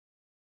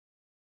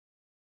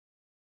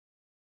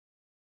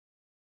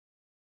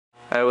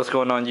Hey, what's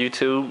going on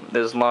YouTube?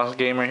 This is Lost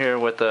Gamer here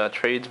with a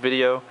trades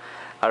video.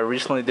 I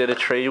recently did a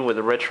trade with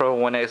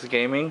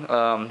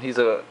Retro1XGaming. He's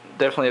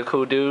definitely a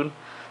cool dude.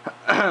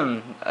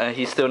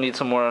 He still needs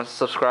some more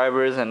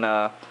subscribers and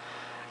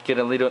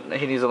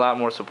he needs a lot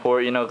more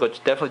support. You know, go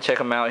definitely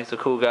check him out. He's a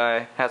cool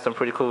guy. Has some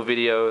pretty cool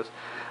videos.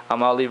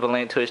 I'll leave a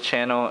link to his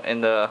channel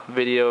in the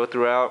video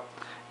throughout,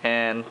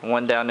 and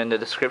one down in the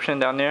description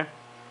down there.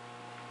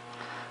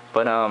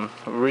 But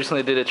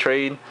recently did a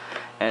trade,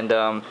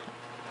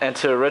 and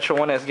to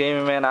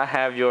Retro1XGaming, man, I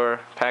have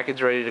your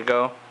package ready to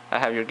go. I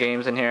have your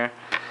games in here,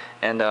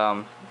 and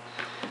I'm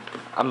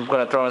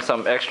gonna throw in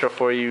some extra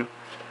for you,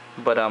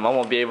 but I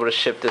won't be able to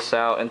ship this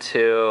out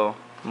until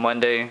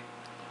Monday.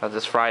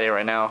 This Friday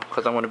right now,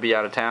 because I'm gonna be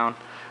out of town,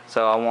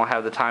 so I won't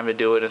have the time to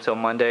do it until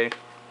Monday.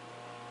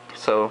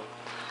 So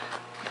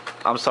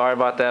I'm sorry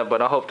about that,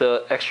 but I hope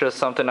the extra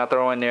something I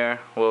throw in there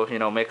will, you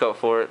know, make up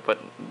for it. But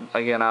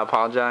again, I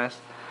apologize.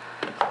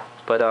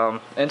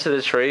 But into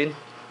the trade,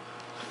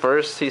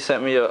 first he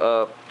sent me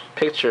a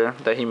picture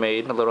that he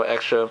made, a little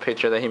extra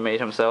picture that he made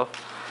himself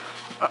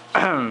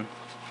of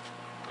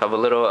a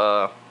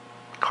little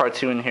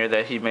cartoon here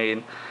that he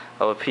made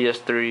of a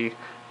PS3,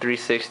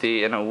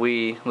 360, and a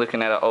Wii,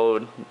 looking at an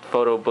old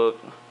photo book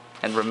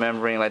and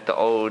remembering like the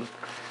old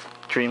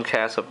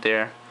Dreamcast up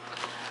there.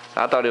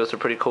 I thought it was a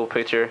pretty cool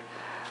picture.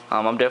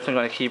 I'm definitely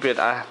going to keep it.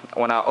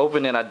 When I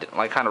opened it,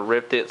 I kind of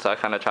ripped it, so I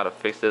kind of try to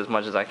fix it as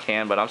much as I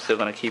can, but I'm still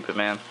going to keep it,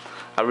 man.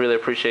 I really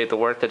appreciate the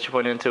work that you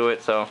put into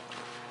it, so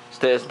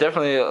it's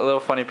definitely a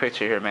little funny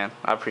picture here, man.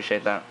 I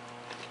appreciate that.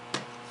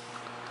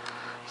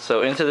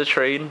 So into the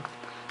trade.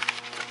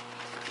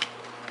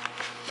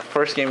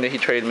 First game that he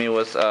traded me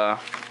was a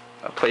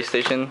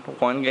PlayStation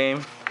 1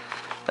 game,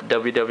 a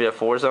WWF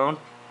Warzone.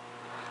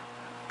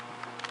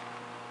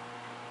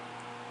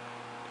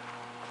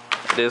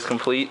 It is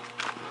complete,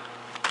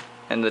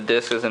 and the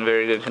disc is in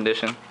very good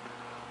condition.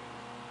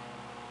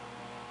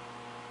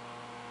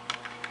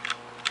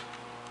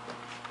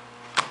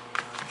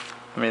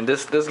 I mean,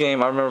 this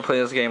game, I remember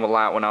playing this game a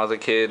lot when I was a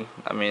kid.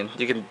 I mean,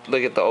 you can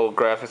look at the old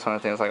graphics on the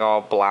things, like all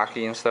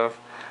blocky and stuff.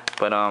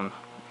 But I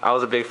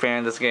was a big fan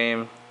of this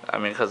game. I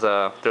mean, because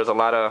there's a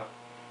lot of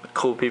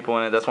cool people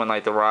in it. That's when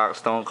like The Rock,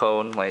 Stone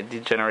Cold,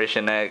 like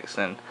Generation X,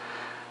 and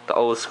the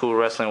old school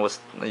wrestling was,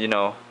 you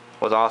know,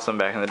 was awesome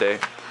back in the day.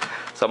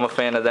 So I'm a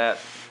fan of that.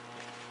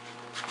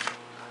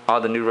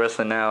 All the new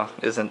wrestling now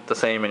isn't the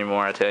same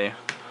anymore, I tell you.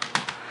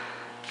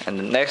 And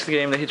the next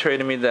game that he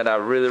traded me that I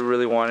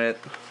really wanted,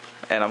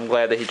 and I'm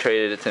glad that he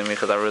traded it to me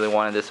because I really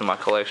wanted this in my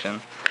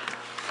collection,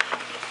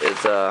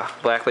 is a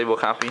black label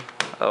copy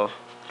of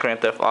Grand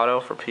Theft Auto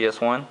for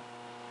PS1.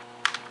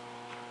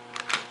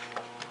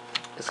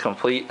 It's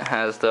complete.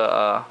 Has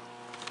the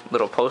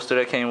little poster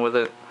that came with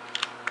it.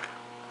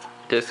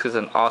 Disc is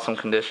in awesome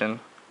condition.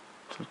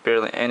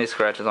 Barely any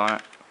scratches on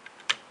it.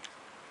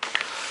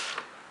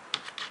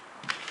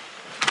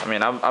 I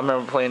mean, I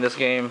remember playing this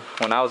game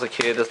when I was a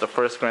kid. This is the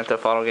first Grand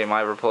Theft Auto game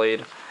I ever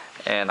played,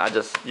 and I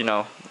just, you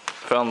know,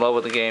 fell in love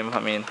with the game. I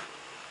mean,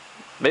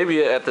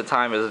 maybe at the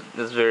time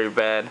it's very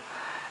bad,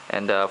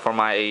 and for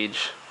my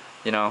age,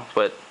 you know,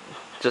 but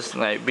just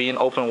like being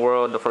open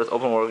world, the first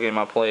open world game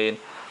I played,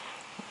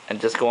 and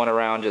just going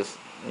around, just,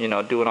 you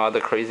know, doing all the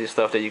crazy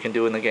stuff that you can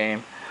do in the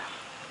game,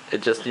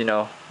 it just, you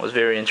know, was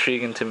very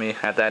intriguing to me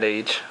at that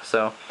age.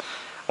 So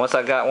once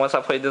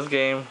I played this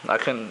game, I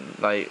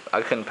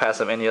couldn't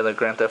pass up any other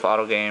Grand Theft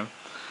Auto game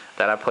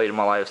that I played in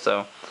my life.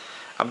 So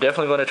I'm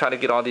definitely going to try to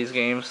get all these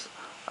games,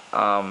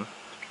 all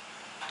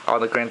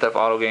the Grand Theft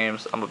Auto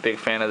games. I'm a big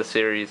fan of the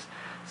series,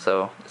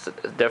 so it's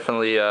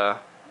definitely a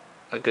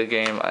good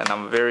game, and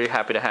I'm very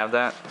happy to have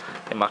that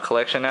in my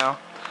collection now.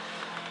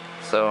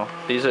 So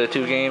these are the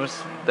two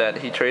games that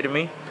he traded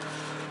me,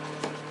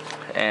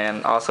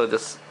 and also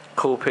this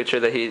cool picture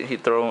that he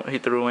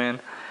threw in.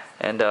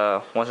 And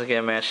once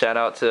again, man, shout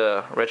out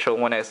to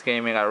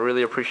Retro1XGaming. I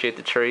really appreciate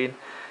the trade,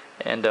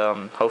 and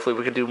hopefully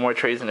we can do more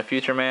trades in the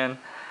future, man.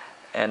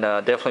 And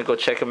definitely go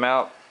check him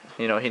out.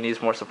 You know, he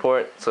needs more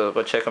support, so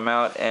go check him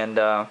out. And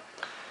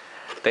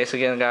thanks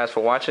again, guys, for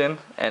watching.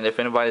 And if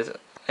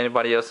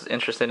anybody else is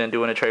interested in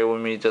doing a trade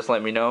with me, just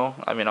let me know.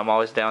 I mean, I'm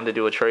always down to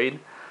do a trade.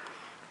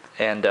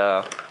 And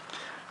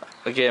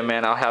again,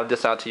 man, I'll have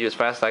this out to you as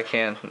fast as I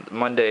can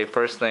Monday,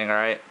 first thing. All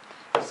right,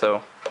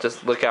 so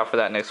just look out for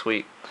that next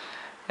week.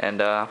 And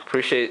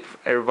appreciate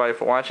everybody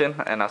for watching,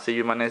 and I'll see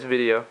you in my next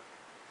video.